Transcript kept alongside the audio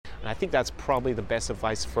And I think that's probably the best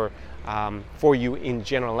advice for you in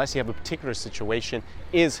general, unless you have a particular situation,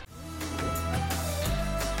 is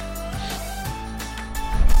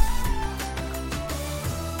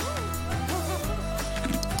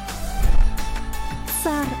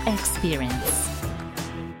SAR Experience.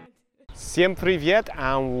 Всем привет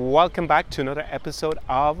and welcome back to another episode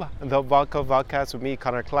of the Volkov Vodcast with me,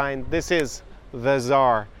 Connor Klein. This is the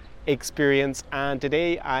SAR Experience, and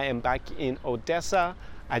today I am back in Odessa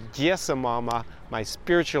at Yasamama, my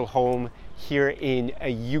spiritual home here in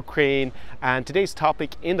Ukraine. And today's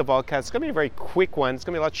topic in the Volcast is going to be a very quick one. It's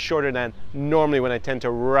going to be a lot shorter than normally when I tend to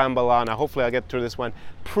ramble on. Now, hopefully I'll get through this one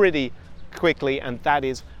pretty quickly, and that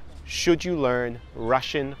is, should you learn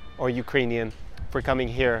Russian or Ukrainian for coming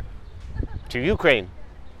here to Ukraine?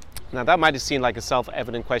 Now, that might have seemed like a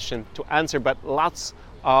self-evident question to answer, but lots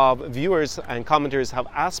of viewers and commenters have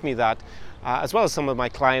asked me that, as well as some of my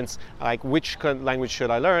clients, like, which language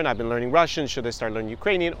should I learn? I've been learning Russian, should I start learning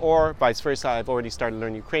Ukrainian? Or vice versa, I've already started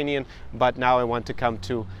learning Ukrainian, but now I want to come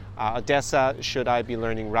to Odessa, should I be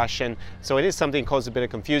learning Russian? So it is something that causes a bit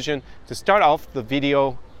of confusion. To start off the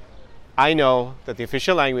video, I know that the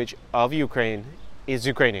official language of Ukraine is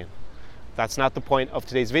Ukrainian. That's not the point of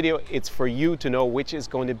today's video. It's for you to know which is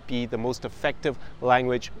going to be the most effective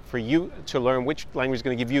language for you to learn, which language is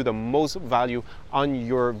going to give you the most value on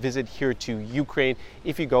your visit here to Ukraine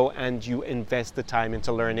if you go and you invest the time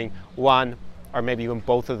into learning one or maybe even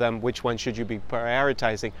both of them. Which one should you be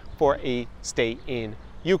prioritizing for a stay in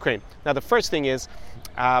Ukraine? Now, the first thing is,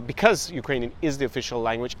 because Ukrainian is the official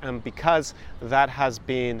language and because that has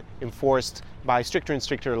been enforced by stricter and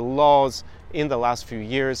stricter laws in the last few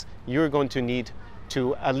years, you're going to need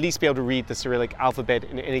to at least be able to read the Cyrillic alphabet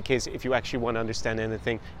in any case if you actually want to understand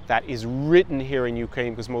anything that is written here in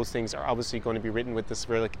Ukraine, because most things are obviously going to be written with the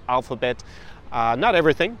Cyrillic alphabet. Not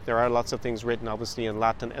everything. There are lots of things written obviously in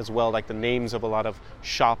Latin as well, like the names of a lot of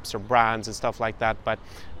shops or brands and stuff like that, but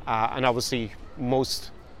and obviously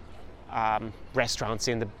most restaurants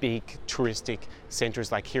in the big touristic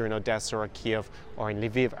centers like here in Odessa or Kiev or in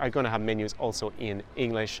Lviv are going to have menus also in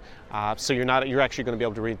English. So you're actually going to be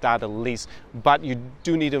able to read that at least, but you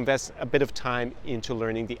do need to invest a bit of time into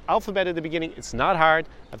learning the alphabet at the beginning. It's not hard.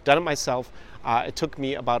 I've done it myself. It took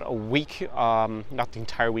me about a week, not the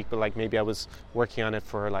entire week, but like maybe I was working on it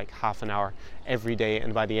for like half an hour every day,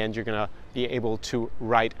 and by the end you're going to be able to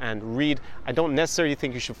write and read. I don't necessarily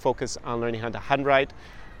think you should focus on learning how to handwrite.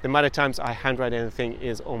 The amount of times I handwrite anything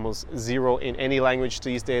is almost zero in any language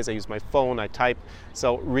these days. I use my phone, I type.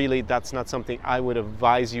 So really that's not something I would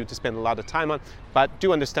advise you to spend a lot of time on. But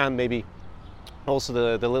do understand maybe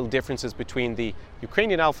also the little differences between the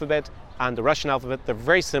Ukrainian alphabet and the Russian alphabet. They're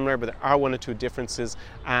very similar, but there are one or two differences.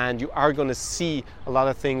 And you are going to see a lot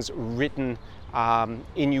of things written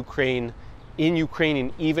in Ukrainian,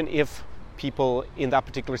 even if people in that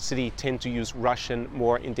particular city tend to use Russian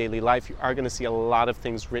more in daily life. You are going to see a lot of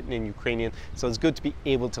things written in Ukrainian, so it's good to be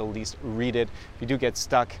able to at least read it. If you do get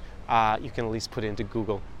stuck, you can at least put it into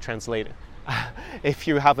Google Translate it. If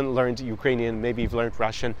you haven't learned Ukrainian, maybe you've learned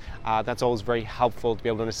Russian, that's always very helpful to be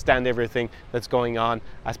able to understand everything that's going on,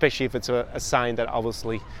 especially if it's a sign that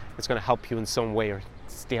obviously it's going to help you in some way or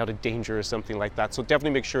stay out of danger or something like that. So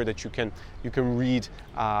definitely make sure that you can read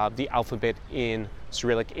the alphabet in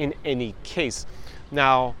Cyrillic in any case.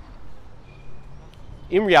 Now,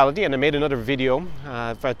 in reality, and I made another video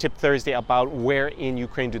for Tip Thursday about where in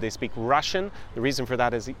Ukraine do they speak Russian. The reason for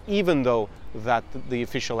that is, even though that the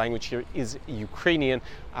official language here is Ukrainian,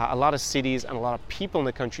 a lot of cities and a lot of people in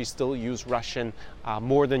the country still use Russian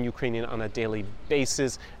more than Ukrainian on a daily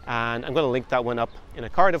basis. And I'm going to link that one up in a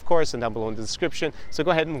card, of course, and down below in the description. So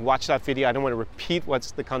go ahead and watch that video. I don't want to repeat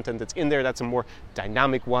what's the content that's in there. That's a more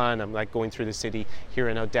dynamic one. I'm like going through the city here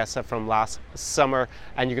in Odessa from last summer,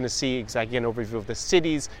 and you're going to see exactly an overview of the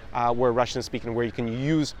cities where Russian is speaking, where you can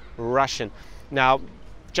use Russian. Now,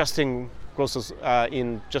 just to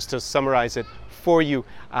summarize it for you,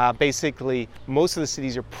 basically most of the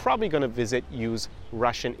cities you're probably going to visit use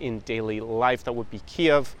Russian in daily life. That would be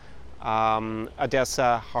Kiev,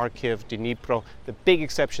 Odessa, Kharkiv, Dnipro. The big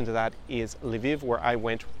exception to that is Lviv, where I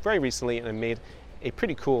went very recently and I made a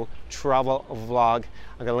pretty cool travel vlog.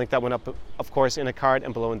 I'm gonna link that one up, of course, in a card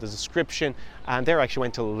and below in the description. And there I actually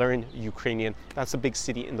went to learn Ukrainian. That's a big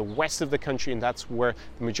city in the west of the country, and that's where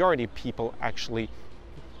the majority of people actually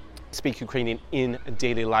speak Ukrainian in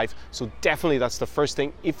daily life. So definitely that's the first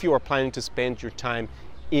thing. If you are planning to spend your time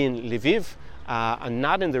in Lviv and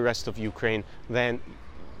not in the rest of Ukraine, then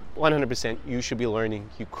 100% you should be learning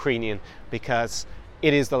Ukrainian, because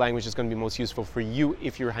it is the language that's going to be most useful for you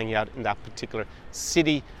if you're hanging out in that particular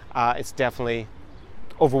city. It's definitely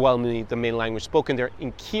overwhelmingly the main language spoken there.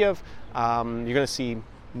 In Kiev, you're going to see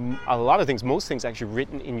a lot of things, most things actually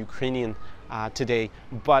written in Ukrainian today,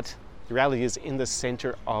 but the reality is in the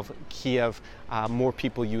center of Kiev, more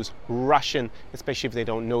people use Russian, especially if they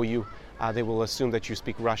don't know you. They will assume that you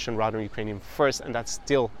speak Russian rather than Ukrainian first, and that's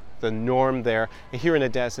still the norm there. And here in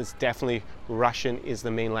Odessa, it's definitely Russian is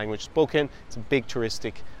the main language spoken. It's a big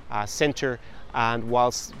touristic center, and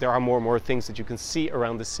whilst there are more and more things that you can see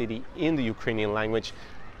around the city in the Ukrainian language,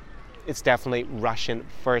 it's definitely Russian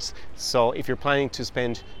first. So if you're planning to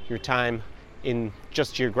spend your time in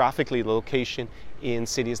just geographically the location in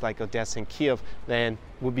cities like Odessa and Kiev, then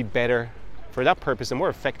it would be better for that purpose and more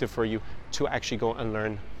effective for you to actually go and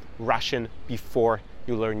learn Russian before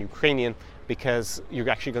you learn Ukrainian, because you're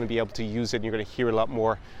actually going to be able to use it and you're going to hear a lot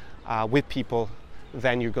more with people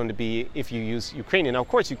than you're going to be if you use Ukrainian. Now, of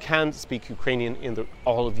course, you can speak Ukrainian in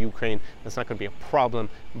all of Ukraine. That's not going to be a problem.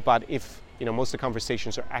 But if most of the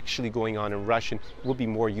conversations are actually going on in Russian, it will be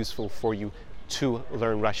more useful for you to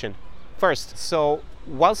learn Russian first. So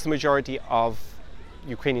whilst the majority of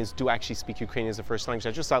Ukrainians do actually speak Ukrainian as a first language,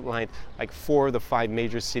 I just outlined like 4 of the 5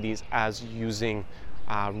 major cities as using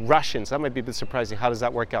Russian. So that might be a bit surprising. How does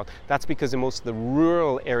that work out? That's because in most of the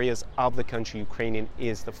rural areas of the country, Ukrainian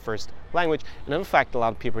is the first language. And in fact, a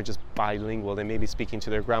lot of people are just bilingual. They may be speaking to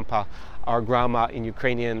their grandpa or grandma in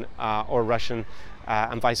Ukrainian or Russian,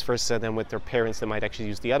 and vice versa. Then with their parents, they might actually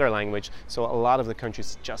use the other language. So a lot of the country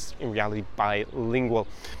is just in reality bilingual.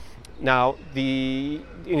 Now,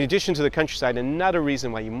 in addition to the countryside, another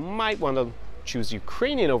reason why you might want to choose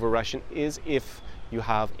Ukrainian over Russian is if you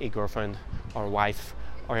have a girlfriend or wife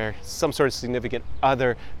or some sort of significant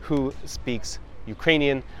other who speaks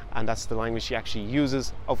Ukrainian, and that's the language she actually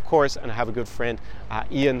uses, of course. And I have a good friend,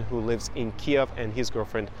 Ian, who lives in Kiev, and his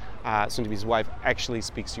girlfriend, soon to be his wife, actually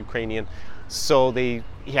speaks Ukrainian. So he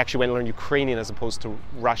actually went and learned Ukrainian as opposed to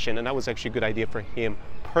Russian, and that was actually a good idea for him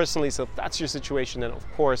personally. So if that's your situation, then of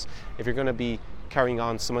course, if you're going to be carrying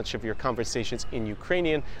on so much of your conversations in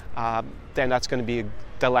Ukrainian, then that's going to be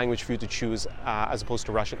the language for you to choose as opposed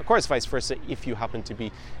to Russian. Of course, vice versa, if you happen to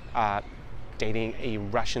be dating a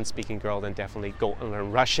Russian-speaking girl, then definitely go and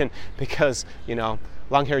learn Russian, because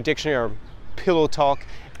long hair dictionary or pillow talk,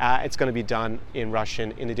 it's going to be done in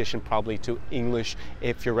Russian, in addition probably to English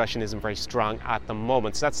if your Russian isn't very strong at the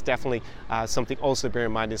moment. So that's definitely something also to bear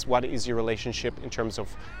in mind, is what is your relationship in terms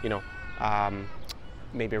of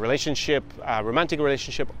maybe a relationship, a romantic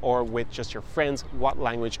relationship, or with just your friends. What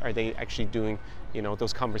language are they actually doing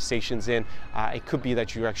those conversations in? It could be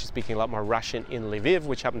that you're actually speaking a lot more Russian in Lviv,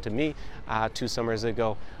 which happened to me 2 summers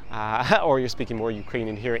ago, or you're speaking more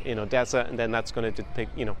Ukrainian here in Odessa, and then that's going to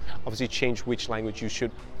depict, obviously change which language you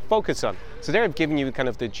should focus on. So there I've given you kind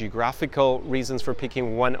of the geographical reasons for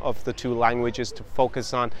picking one of the 2 languages to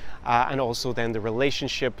focus on, and also then the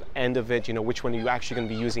relationship end of it, which one are you actually going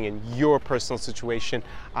to be using in your personal situation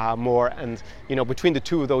more. And between the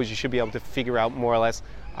 2 of those, you should be able to figure out more or less.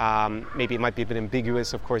 Maybe it might be a bit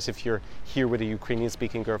ambiguous, of course, if you're here with a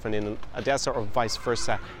Ukrainian-speaking girlfriend in Odessa, or vice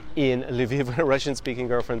versa in Lviv with a Russian-speaking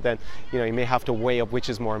girlfriend, then you may have to weigh up which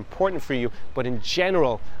is more important for you. But in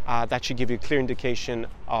general, that should give you a clear indication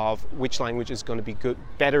of which language is going to be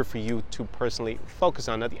better for you to personally focus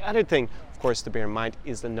on. Now, the other thing, of course, to bear in mind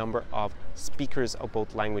is the number of speakers of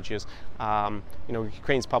both languages.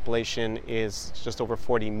 Ukraine's population is just over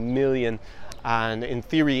 40 million. And in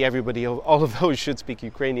theory, all of those should speak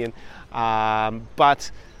Ukrainian.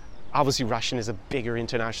 But obviously, Russian is a bigger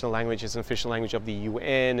international language. It's an official language of the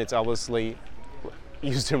UN. It's obviously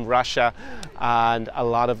used in Russia, and a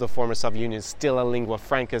lot of the former Soviet Union is still a lingua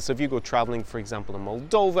franca. So if you go traveling, for example, in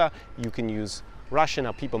Moldova, you can use Russian.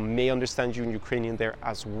 Now, people may understand you in Ukrainian there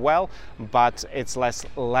as well, but it's less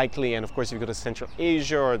likely. And of course, if you go to Central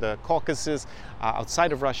Asia or the Caucasus,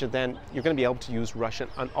 outside of Russia, then you're going to be able to use Russian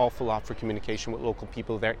an awful lot for communication with local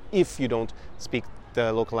people there if you don't speak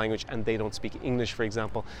the local language and they don't speak English, for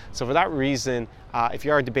example. So for that reason, if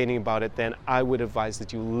you are debating about it, then I would advise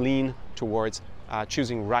that you lean towards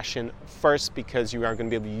choosing Russian first, because you are going to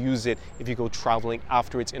be able to use it if you go traveling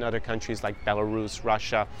afterwards in other countries like Belarus,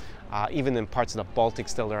 Russia, even in parts of the Baltic.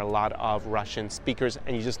 Still, there are a lot of Russian speakers,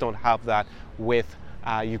 and you just don't have that with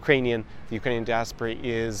Ukrainian. The Ukrainian diaspora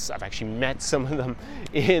I've actually met some of them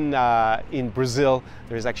in Brazil.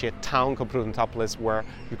 There's actually a town called Prudentopolis where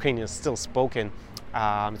Ukrainian is still spoken.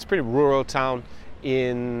 It's a pretty rural town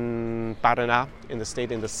in Paraná, in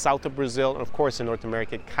the south of Brazil. And of course, in North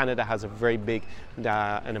America, Canada has a very big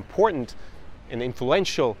and important and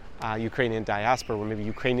influential Ukrainian diaspora, where maybe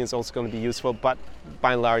Ukrainian is also going to be useful, but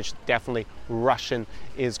by and large, definitely Russian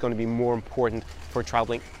is going to be more important for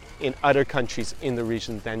traveling in other countries in the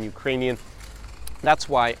region than Ukrainian. That's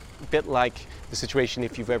why, a bit like the situation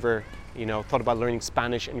if you've ever thought about learning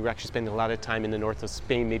Spanish and you're actually spending a lot of time in the north of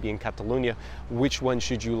Spain, maybe in Catalonia, which one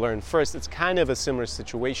should you learn first? It's kind of a similar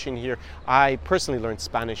situation here. I personally learned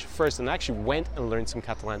Spanish first and actually went and learned some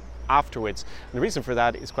Catalan afterwards. And the reason for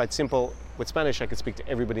that is quite simple. With Spanish, I could speak to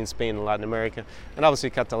everybody in Spain and Latin America. And obviously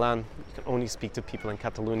Catalan, you can only speak to people in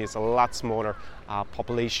Catalonia. It's a lot smaller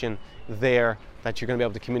population there that you're going to be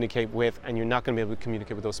able to communicate with, and you're not going to be able to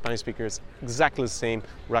communicate with those Spanish speakers. Exactly the same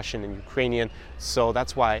Russian and Ukrainian. So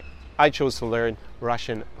that's why I chose to learn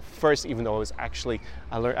Russian first, even though I actually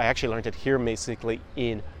learned it here basically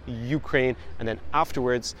in Ukraine. And then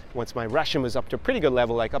afterwards, once my Russian was up to a pretty good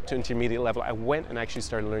level, like up to intermediate level, I went and actually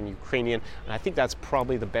started learning Ukrainian. And I think that's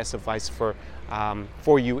probably the best advice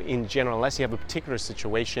for you in general, unless you have a particular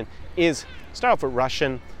situation, is start off with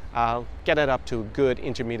Russian, get it up to a good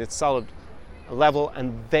intermediate solid level,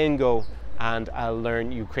 and then go and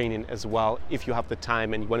learn Ukrainian as well if you have the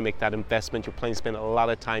time and you want to make that investment. You're planning to spend a lot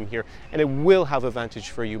of time here, and it will have advantage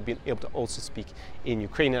for you being able to also speak in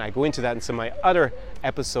Ukrainian. I go into that in some of my other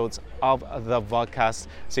episodes of the podcast,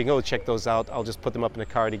 so you can go check those out. I'll just put them up in the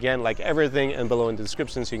card again, like everything, and below in the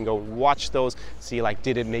description, so you can go watch those, see like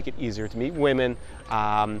did it make it easier to meet women,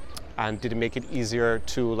 and did it make it easier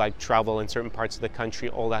to like travel in certain parts of the country,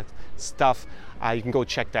 all that stuff. You can go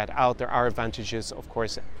check that out. There are advantages, of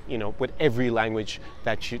course, with every language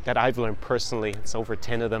that I've learned personally. It's over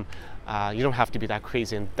 10 of them. You don't have to be that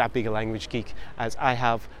crazy and that big a language geek as I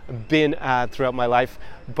have been throughout my life,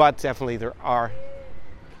 but definitely there are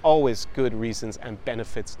always good reasons and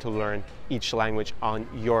benefits to learn each language on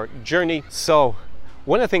your journey. So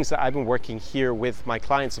one of the things that I've been working here with my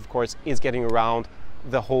clients, of course, is getting around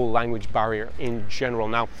the whole language barrier in general.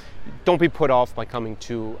 Now, don't be put off by coming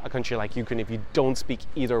to a country like Ukraine if you don't speak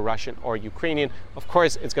either Russian or Ukrainian. Of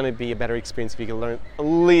course, it's going to be a better experience if you can learn at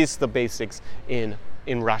least the basics in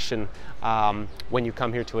Russian when you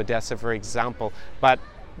come here to Odessa, for example. But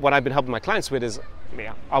what I've been helping my clients with is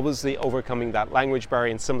obviously overcoming that language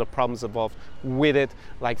barrier and some of the problems involved with it,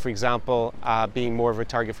 like for example being more of a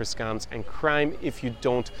target for scams and crime if you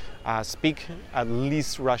don't speak at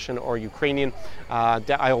least Russian or Ukrainian.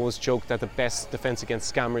 I always joke that the best defense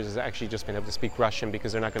against scammers is actually just being able to speak Russian,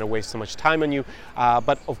 because they're not going to waste so much time on you.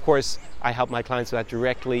 But of course I help my clients with that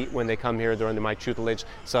directly when they come here. They're under my tutelage,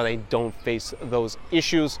 so they don't face those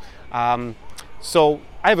issues. So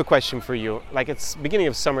I have a question for you. Like, it's beginning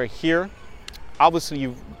of summer here. Obviously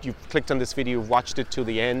you've clicked on this video, you've watched it to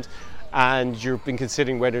the end, and you've been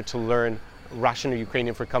considering whether to learn Russian or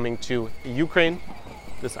Ukrainian for coming to Ukraine.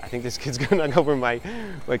 I think this kid's gonna knock over my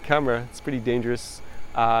camera. It's pretty dangerous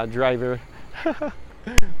driver.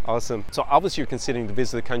 Awesome. So obviously you're considering to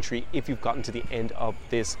visit the country if you've gotten to the end of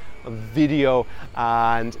this video,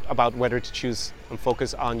 and about whether to choose and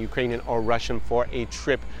focus on Ukrainian or Russian for a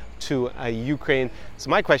trip to Ukraine. So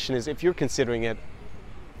my question is, if you're considering it,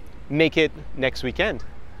 make it next weekend.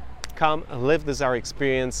 Come and live the Zara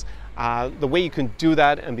experience. The way you can do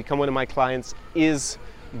that and become one of my clients is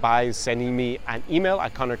by sending me an email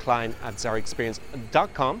at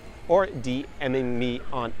connorklein@zaraexperience.com or DMing me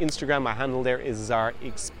on Instagram. My handle there is Zara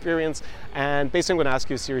Experience. And basically I'm going to ask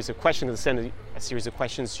you a series of questions. I'm going to send a series of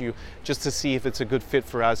questions to you just to see if it's a good fit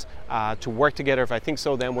for us to work together. If I think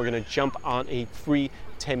so, then we're going to jump on a free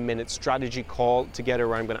 10-minute strategy call together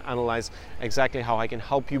where I'm going to analyze exactly how I can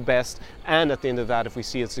help you best. And at the end of that, if we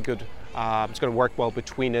see it's a good, it's going to work well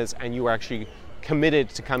between us, and you are actually committed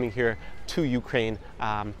to coming here to Ukraine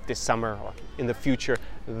this summer or in the future,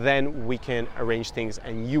 then we can arrange things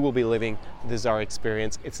and you will be living the Zara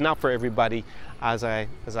experience. It's not for everybody, as I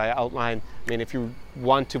outlined. I mean, if you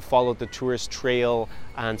want to follow the tourist trail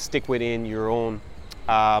and stick within your own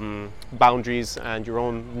boundaries and your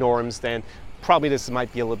own norms, then probably this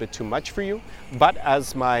might be a little bit too much for you. But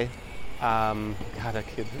as my God, that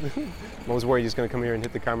kid, I was worried he's going to come here and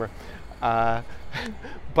hit the camera.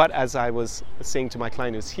 But as I was saying to my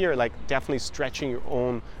client who's here, like, definitely stretching your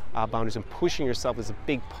own boundaries and pushing yourself is a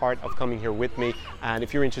big part of coming here with me. And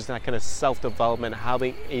if you're interested in that kind of self-development,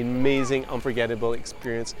 having an amazing, unforgettable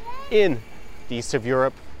experience in the east of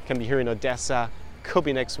Europe, can be here in Odessa, could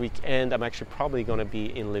be next weekend. I'm actually probably going to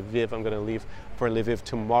be in Lviv. I'm going to leave for Lviv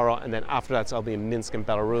tomorrow, and then after that I'll be in Minsk in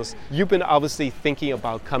Belarus. You've been obviously thinking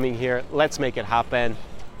about coming here. Let's make it happen.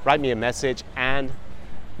 Write me a message, and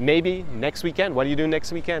maybe next weekend, what do you do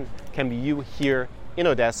next weekend? Can be you here in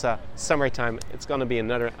Odessa, summertime. It's going to be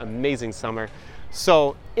another amazing summer.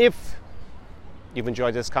 So if you've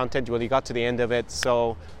enjoyed this content, well, you got to the end of it,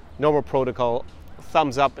 so normal protocol,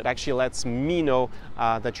 thumbs up. It actually lets me know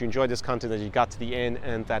that you enjoyed this content, that you got to the end,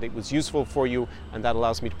 and that it was useful for you, and that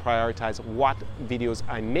allows me to prioritize what videos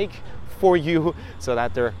I make for you so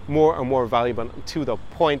that they're more and more valuable and to the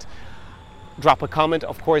point. Drop a comment.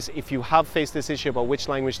 Of course, if you have faced this issue about which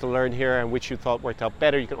language to learn here and which you thought worked out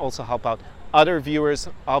better, you can also help out other viewers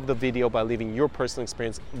of the video by leaving your personal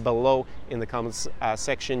experience below in the comments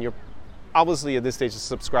section. You're obviously at this stage a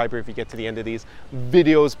subscriber if you get to the end of these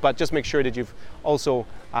videos, but just make sure that you've also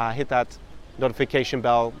hit that notification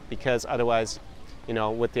bell, because otherwise, you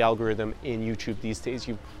know, with the algorithm in YouTube these days,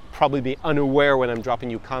 you probably be unaware when I'm dropping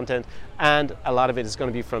new content, and a lot of it is going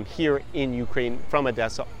to be from here in Ukraine, from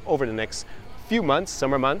Odessa, over the next few months,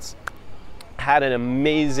 summer months. Had an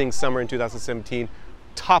amazing summer in 2017,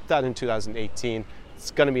 topped that in 2018.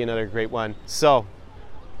 It's going to be another great one. So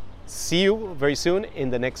see you very soon in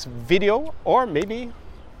the next video, or maybe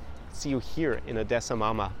see you here in Odessa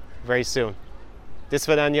Mama very soon. Do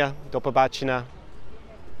svidania, do pobачення.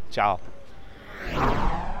 Ciao.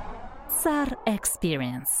 SAR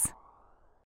Experience.